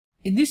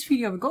In this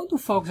video, we're going to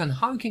focus on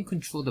how we can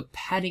control the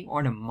padding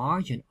or the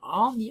margin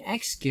of the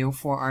X scale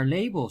for our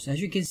labels.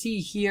 As you can see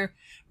here,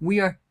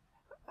 we are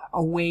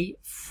away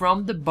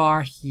from the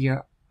bar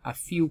here a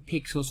few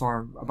pixels,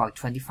 or about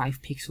 25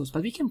 pixels,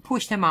 but we can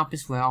push them up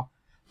as well,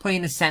 put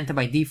in the center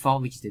by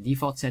default, which is the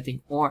default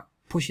setting, or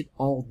push it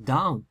all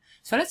down.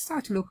 So let's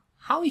start to look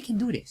how we can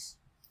do this.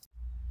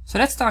 So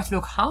let's start to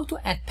look how to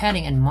add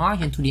padding and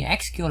margin to the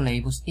X scale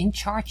labels in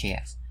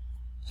Chart.js.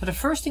 So the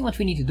first thing what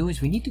we need to do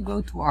is we need to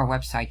go to our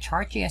website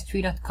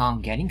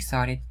chartjs3.com, getting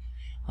started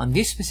on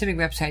this specific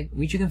website,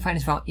 which you can find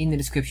as well in the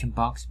description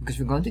box, because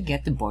we're going to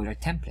get the boiler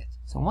template.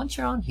 So once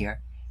you're on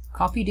here,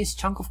 copy this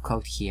chunk of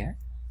code here.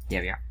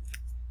 There we are.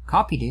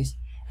 Copy this,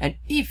 and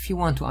if you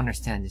want to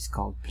understand this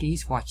code,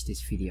 please watch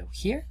this video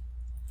here.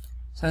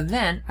 So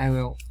then I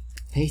will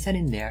paste that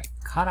in there,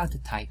 cut out the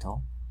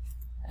title,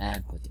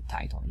 and put the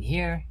title in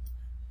here.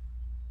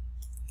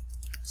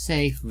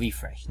 Save,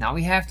 refresh. Now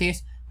we have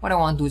this. What I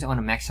want to do is I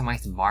want to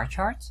maximize the bar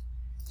charts.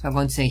 So I'm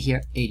going to say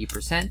here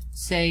 80%,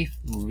 save,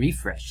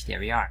 refresh. There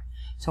we are.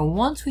 So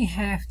once we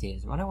have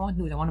this, what I want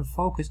to do is I want to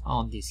focus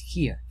on this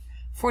here.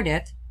 For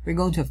that, we're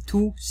going to have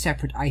two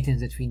separate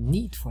items that we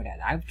need for that.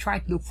 I've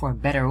tried to look for a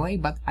better way,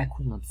 but I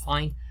could not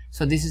find.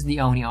 So this is the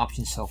only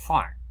option so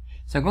far.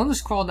 So I'm going to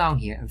scroll down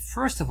here. And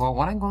first of all,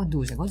 what I'm going to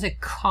do is I'm going to say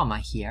comma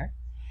here.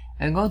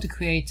 I'm going to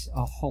create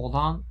a, hold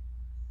on.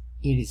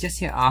 It is just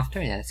here after,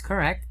 and that's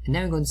correct. And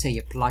then we're going to say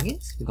here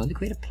plugins. We're going to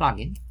create a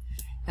plugin.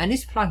 And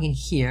this plugin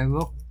here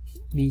will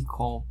be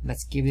called,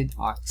 let's give it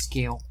our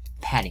scale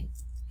padding.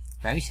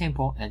 Very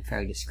simple and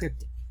very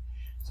descriptive.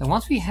 So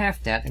once we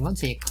have that, I'm going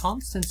to say a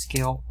constant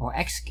scale or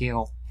X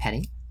scale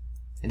padding.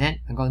 And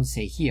then I'm going to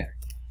say here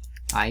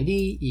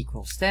ID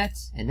equals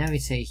stats. And then we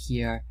say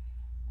here,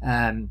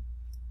 and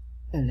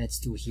let's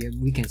do here,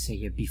 we can say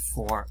here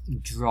before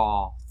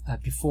draw.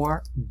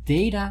 Before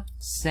data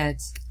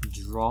sets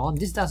draw.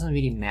 This doesn't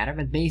really matter,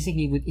 but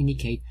basically would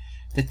indicate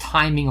the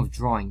timing of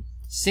drawing.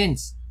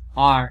 Since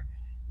our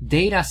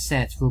data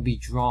sets will be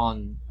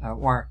drawn,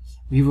 or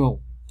we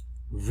will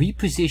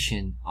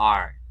reposition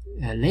our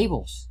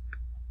labels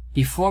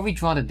before we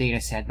draw the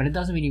data set, but it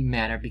doesn't really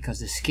matter because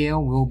the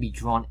scale will be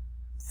drawn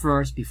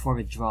first before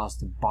it draws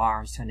the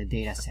bars and the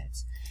data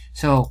sets.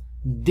 So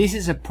this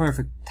is a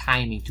perfect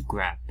timing to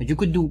grab, but you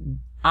could do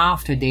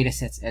after data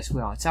sets as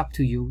well. It's up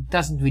to you. It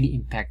doesn't really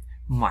impact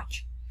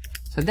much.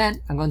 So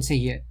then I'm going to say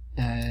here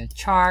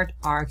chart,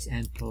 arcs,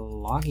 and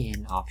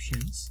plugin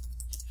options.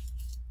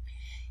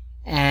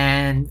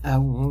 And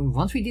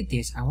once we did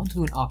this, I want to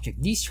do an object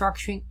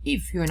destructuring.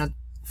 If you're not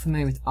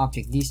familiar with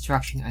object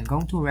destructuring, I'm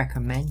going to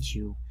recommend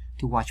you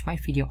to watch my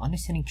video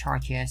Understanding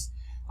Chart.js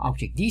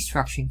Object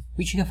Destructuring,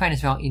 which you can find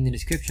as well in the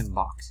description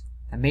box.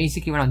 And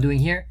basically what I'm doing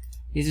here,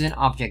 this is an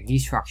object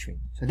destructuring.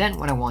 So then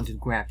what I want to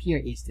grab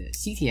here is the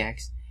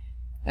CTX,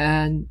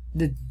 and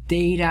the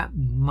data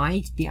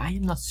might be, I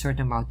am not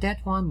certain about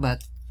that one,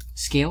 but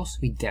scales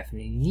we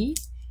definitely need,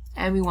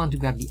 and we want to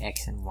grab the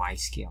X and Y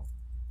scale.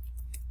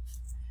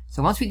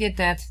 So once we did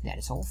that, that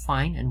is all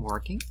fine and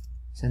working.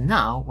 So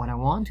now what I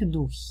want to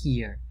do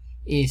here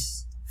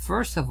is,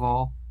 first of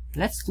all,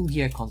 let's do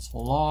here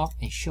console log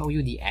and show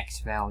you the X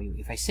value.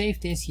 If I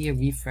save this here,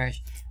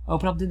 refresh,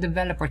 open up the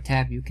developer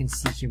tab, you can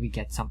see here we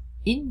get some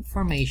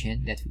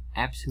information that we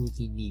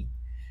absolutely need.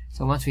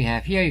 So once we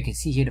have here, you can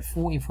see here the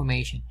full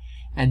information,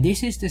 and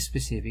this is the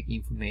specific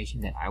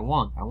information that I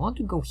want. I want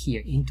to go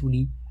here into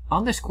the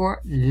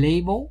underscore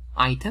label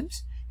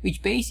items,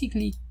 which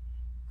basically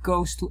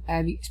goes to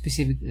every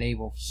specific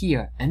label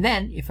here. And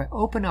then if I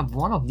open up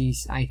one of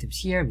these items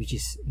here, which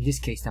is in this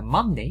case the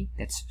Monday,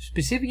 that's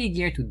specifically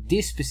geared to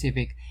this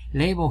specific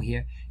label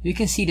here, you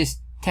can see this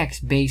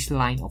text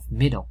baseline of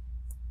middle.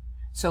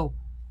 So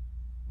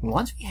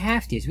once we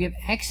have this, we have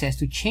access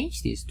to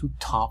change this to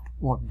top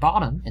or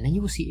bottom, and then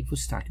you will see it will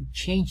start to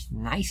change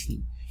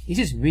nicely. This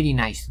is really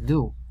nice to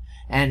do.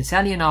 And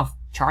sadly enough,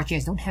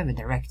 Chart.js don't have a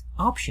direct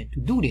option to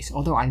do this,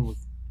 although I would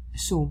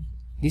assume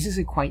this is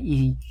a quite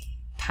easy,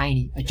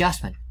 tiny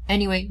adjustment.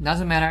 Anyway,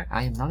 doesn't matter.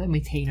 I am not a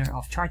maintainer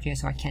of Chart.js,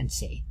 so I can't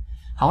say.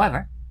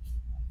 However,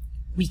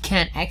 we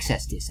can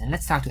access this, and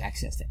let's start to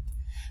access that.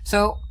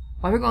 So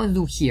what we're going to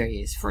do here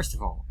is, first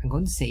of all, I'm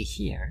going to say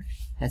here,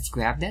 let's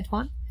grab that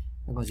one.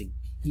 I'm going to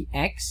the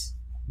X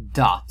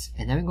dot,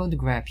 and then we're going to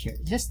grab here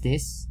just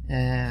this,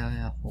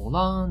 hold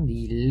on,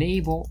 the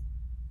label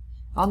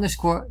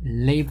underscore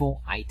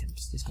label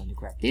items. Just going to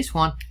grab this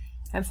one,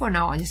 and for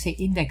now I just say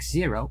index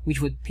 0,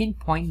 which would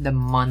pinpoint the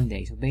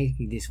Monday, so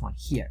basically this one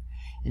here.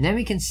 And then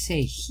we can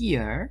say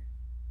here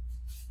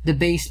the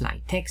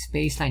baseline, text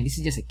baseline. This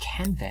is just a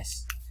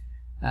canvas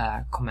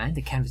command,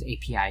 the canvas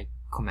API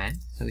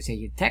command. So we say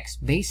here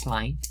text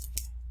baseline,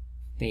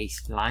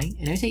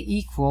 and I say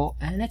equal,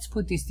 and let's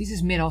put this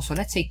is middle, so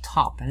let's say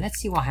top, and let's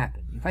see what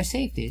happens. If I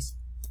save this,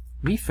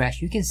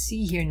 refresh, you can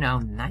see here now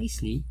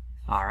nicely,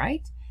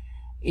 alright,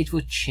 it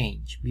will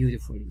change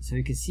beautifully. So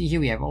you can see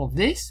here we have all of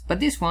this, but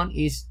this one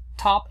is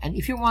top, and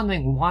if you're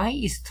wondering why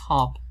is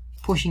top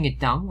pushing it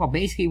down, well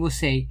basically we'll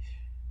say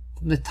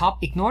from the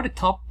top, ignore the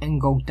top and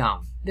go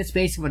down. That's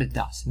basically what it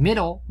does.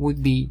 Middle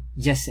would be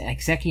just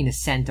exactly in the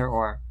center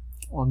or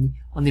on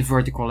the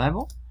vertical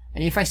level.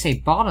 And if I say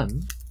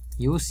bottom,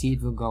 you will see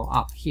it will go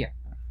up here.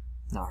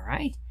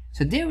 Alright,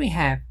 so there we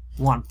have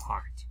one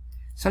part.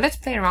 So let's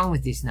play around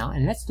with this now,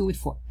 and let's do it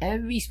for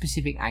every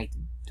specific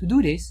item. To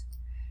do this,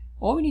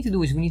 all we need to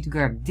do is we need to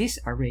grab this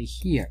array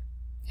here.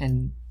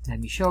 And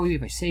let me show you.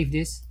 If I save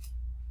this,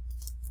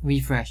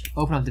 refresh,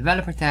 open up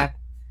developer tab,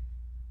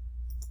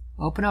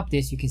 open up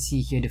this, you can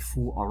see here the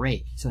full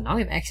array. So now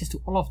we have access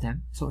to all of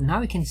them. So now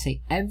we can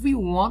say every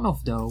one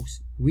of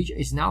those, which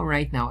is now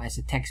right now as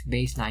a text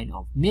baseline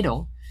of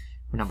middle,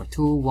 for number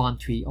 2, 1,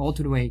 3, all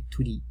to the way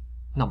to the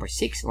number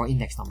 6 or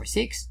index number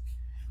 6.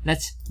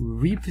 Let's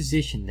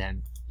reposition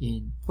them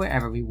in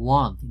wherever we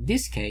want. In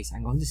this case,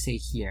 I'm going to say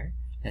here,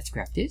 let's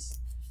grab this.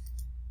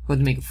 I'm going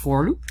to make a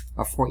for loop,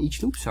 or for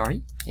each loop,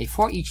 sorry, a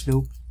for each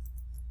loop.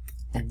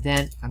 And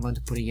then I'm going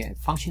to put here a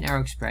function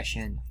arrow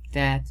expression like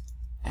that.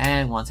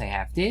 And once I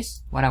have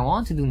this, what I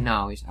want to do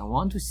now is I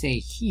want to say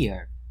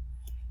here,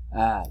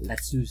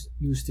 let's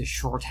use the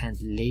shorthand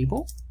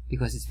label,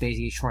 because it's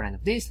basically shorthand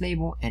of this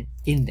label, and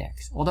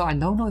index. Although I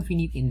don't know if we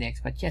need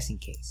index, but just in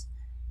case.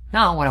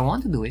 Now what I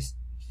want to do is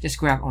just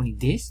grab only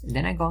this, and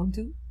then I'm going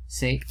to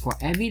say for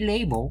every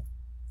label,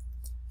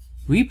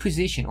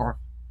 reposition or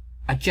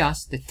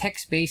adjust the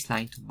text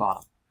baseline to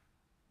bottom.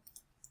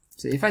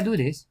 So if I do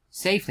this,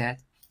 save that,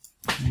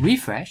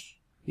 refresh,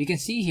 you can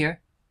see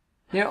here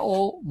they're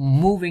all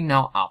moving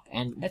now up.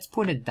 And let's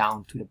put it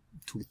down to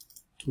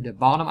the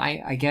bottom,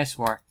 I guess,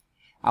 where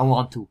I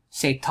want to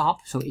say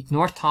top. So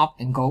ignore top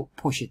and go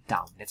push it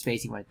down. That's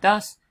basically what it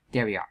does.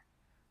 There we are.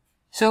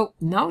 So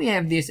now we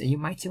have this, and you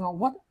might say, well,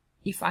 what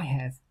if I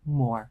have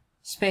more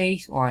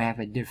space or I have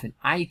a different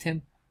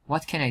item?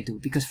 What can I do?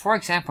 Because, for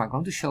example, I'm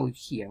going to show it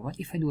here. What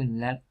if I do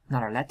another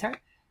letter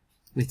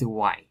with the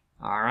Y?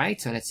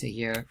 Alright, so let's say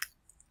here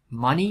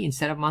money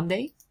instead of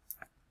Monday.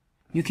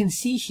 You can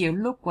see here,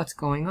 look what's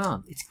going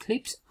on. It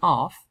clips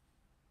off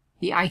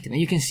the item.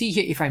 And you can see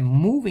here, if I'm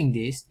moving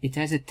this, it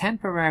has a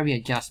temporary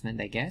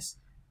adjustment, I guess.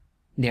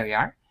 There we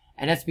are.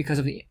 And that's because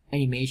of the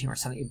animation or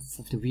something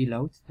of the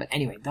reload. But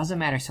anyway, it doesn't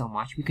matter so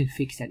much. We can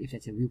fix that if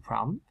that's a real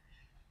problem.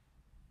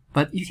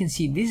 But you can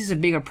see this is a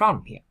bigger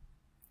problem here.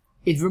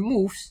 It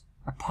removes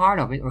a part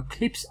of it or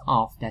clips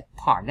off that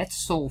part.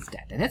 Let's solve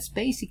that. And that's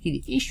basically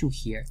the issue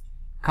here.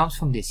 Comes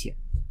from this here.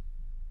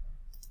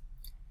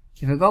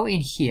 If I go in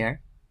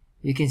here,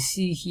 you can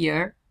see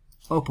here,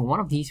 open one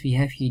of these, we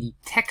have here the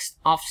text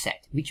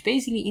offset, which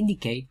basically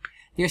indicate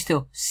there's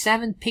still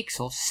 7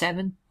 pixels,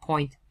 7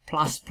 point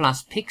plus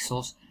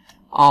pixels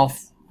of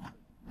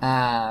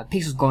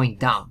pixels going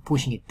down,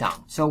 pushing it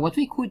down. So what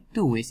we could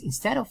do is,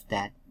 instead of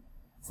that,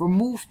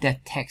 remove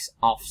that text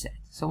offset.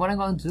 So what I'm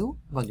going to do,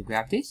 I'm going to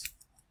grab this,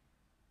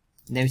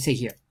 and then we say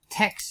here,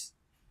 text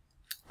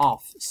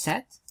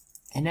offset,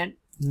 and then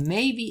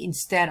maybe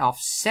instead of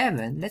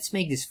 7, let's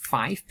make this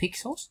 5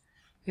 pixels.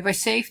 If I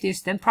save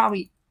this, then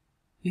probably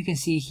you can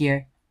see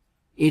here,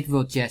 it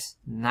will just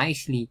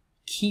nicely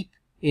keep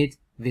it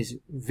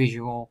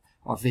visual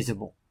or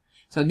visible.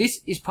 So this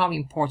is probably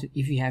important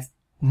if you have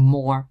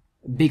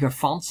bigger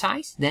font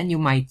size. Then you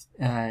might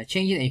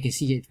change it, and you can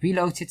see it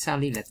reloads it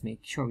suddenly. Let's make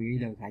sure we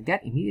reload like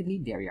that immediately.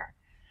 There we are.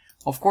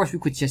 Of course, we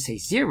could just say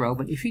 0,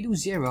 but if we do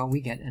 0, we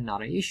get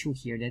another issue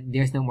here that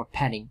there's no more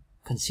padding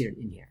considered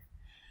in here.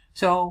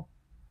 So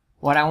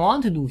what I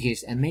want to do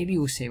is, and maybe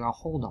you'll say, well,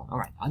 hold on. All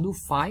right, I'll do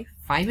 5.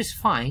 5 is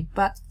fine,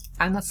 but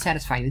I'm not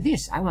satisfied with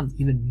this. I want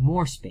even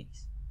more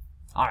space.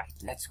 All right,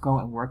 let's go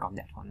and work on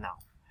that one now.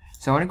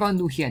 So what I'm going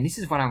to do here, and this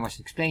is what I was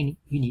explaining,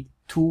 you need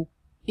 2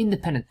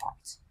 independent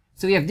parts.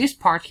 So we have this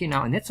part here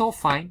now, and that's all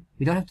fine.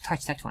 We don't have to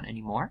touch that one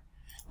anymore.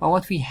 But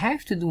what we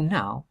have to do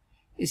now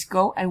is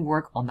go and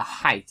work on the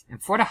height.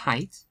 And for the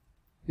height,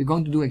 we're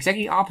going to do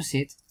exactly the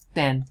opposite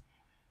than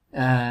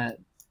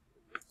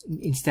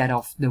instead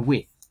of the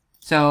width.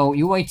 So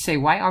you might say,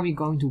 why are we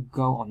going to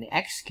go on the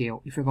X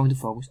scale if we're going to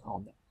focus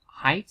on the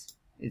height?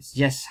 It's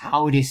just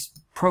how it is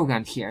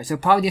programmed here. So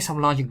probably there's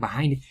some logic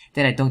behind it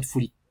that I don't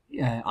fully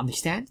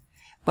understand.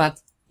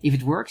 But if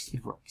it works,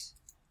 it works.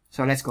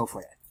 So let's go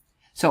for that.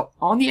 So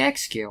on the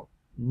X scale,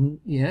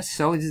 yes,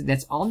 so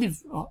that's on the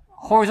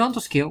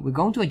horizontal scale, we're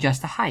going to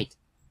adjust the height.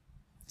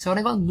 So what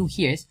I'm going to do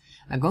here is,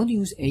 I'm going to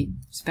use a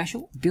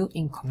special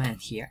built-in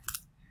command here.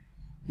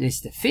 This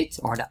is the fit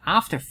or the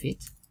after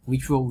fit,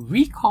 which will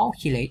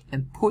recalculate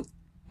and put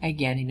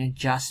again an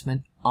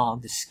adjustment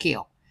on the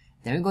scale.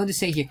 Then we're going to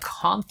say here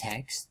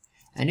context,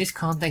 and this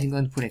context I'm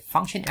going to put a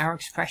function arrow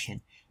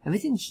expression. And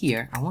within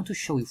here, I want to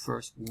show you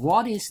first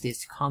what is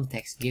this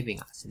context giving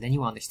us, and then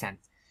you understand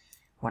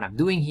what I'm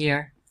doing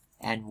here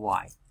and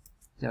why.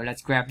 So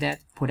let's grab that,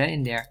 put that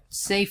in there,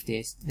 save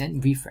this, then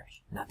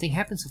refresh. Nothing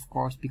happens, of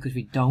course, because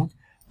we don't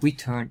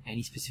return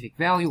any specific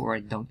value or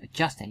don't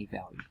adjust any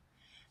value.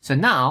 So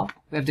now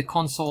we have the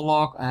console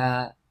log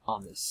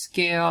on the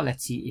scale.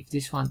 Let's see if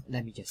this one,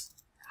 let me just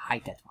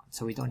hide that one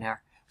so we don't have,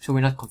 so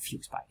we're not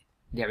confused by it.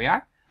 There we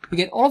are. We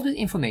get all of the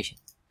information.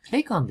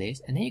 Click on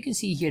this, and then you can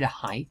see here the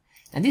height,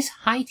 and this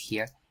height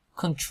here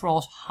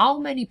controls how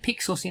many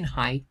pixels in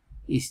height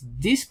is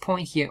this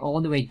point here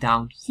all the way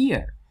down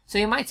here. So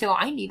you might say,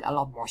 well, I need a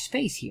lot more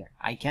space here.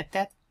 I get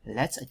that.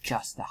 Let's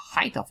adjust the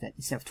height of that.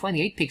 Instead of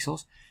 28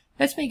 pixels,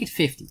 let's make it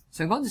 50.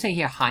 So I'm going to say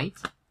here height,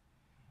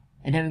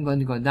 and then we're going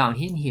to go down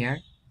in here,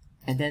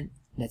 and then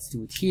let's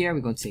do it here.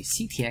 We're going to say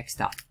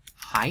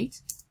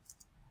ctx.height,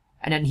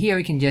 and then here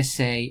we can just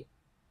say,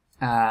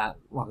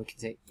 well, we can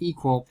say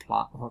equal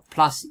plus, or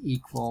plus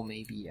equal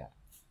maybe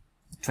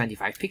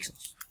 25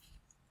 pixels.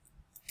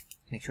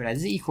 Make sure that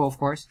is equal, of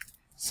course.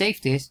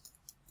 Save this,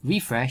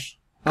 refresh.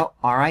 Oh,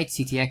 alright,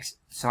 CTX.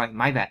 Sorry,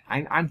 my bad.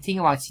 I'm thinking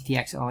about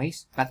CTX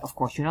always, but of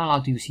course you're not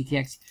allowed to use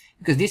CTX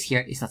because this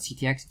here is not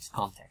CTX, it's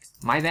context.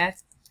 My bad,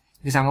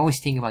 because I'm always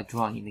thinking about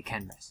drawing in the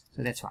canvas.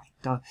 So that's why.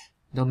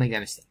 Don't make that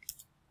mistake.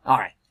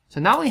 Alright, so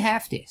now we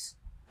have this.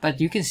 But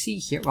you can see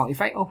here, well,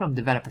 if I open up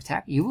Developer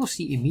tab, you will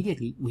see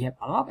immediately we have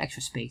a lot of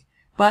extra space,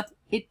 but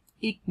it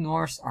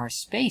ignores our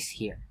space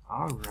here.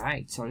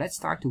 Alright, so let's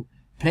start to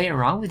play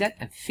around with that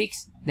and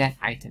fix that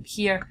item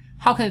here.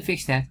 How can we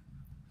fix that?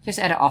 Just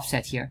add an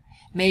offset here.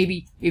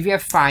 Maybe if you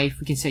have 5,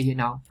 we can say here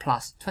now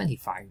plus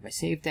 25. If I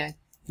save that,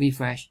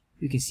 refresh,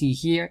 you can see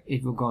here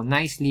it will go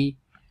nicely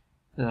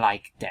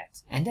like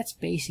that. And that's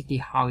basically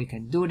how you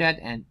can do that.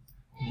 And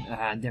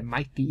there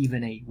might be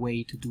even a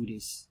way to do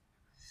this.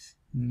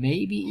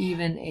 Maybe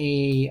even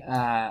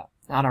a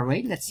another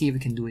way. Let's see if we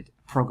can do it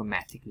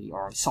programmatically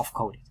or soft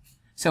code it.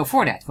 So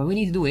for that, what we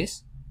need to do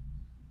is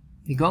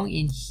we're going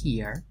in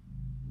here.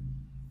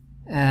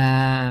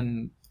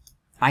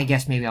 I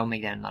guess maybe I'll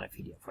make that another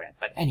video for that.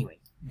 But anyway,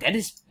 that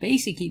is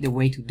basically the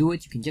way to do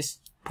it. You can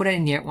just put it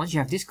in there. Once you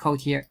have this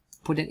code here,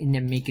 put it in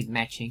there, make it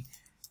matching.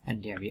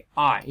 And there we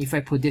are. If I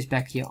put this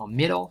back here on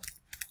middle,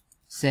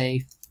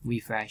 save,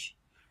 refresh.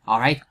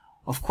 Alright.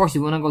 Of course,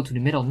 you want to go to the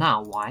middle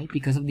now. Why?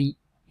 Because of the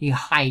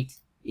height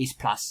is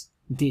plus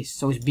this.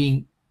 So it's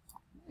being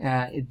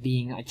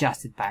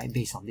adjusted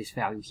based on this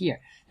value here.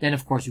 Then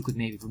of course you could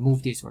maybe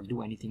remove this or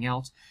do anything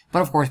else.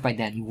 But of course by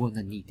then you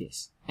wouldn't need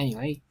this.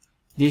 Anyway,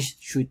 this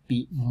should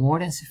be more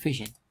than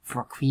sufficient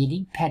for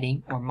creating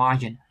padding or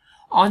margin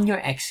on your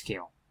X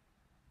scale.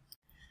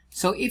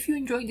 So if you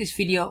enjoyed this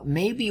video,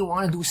 maybe you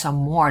want to do some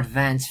more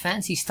advanced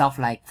fancy stuff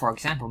like, for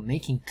example,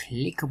 making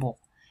clickable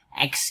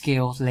X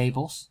scale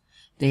labels.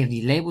 They have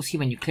the labels here.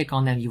 When you click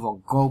on them, you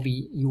will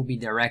be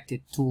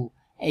directed to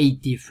a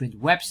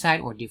different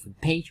website or different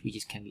page,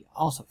 which can be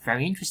also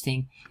very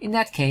interesting. In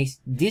that case,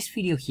 this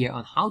video here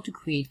on how to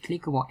create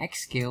clickable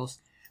X scales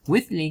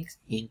with links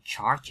in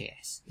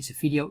Chart.js is a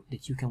video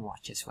that you can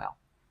watch as well.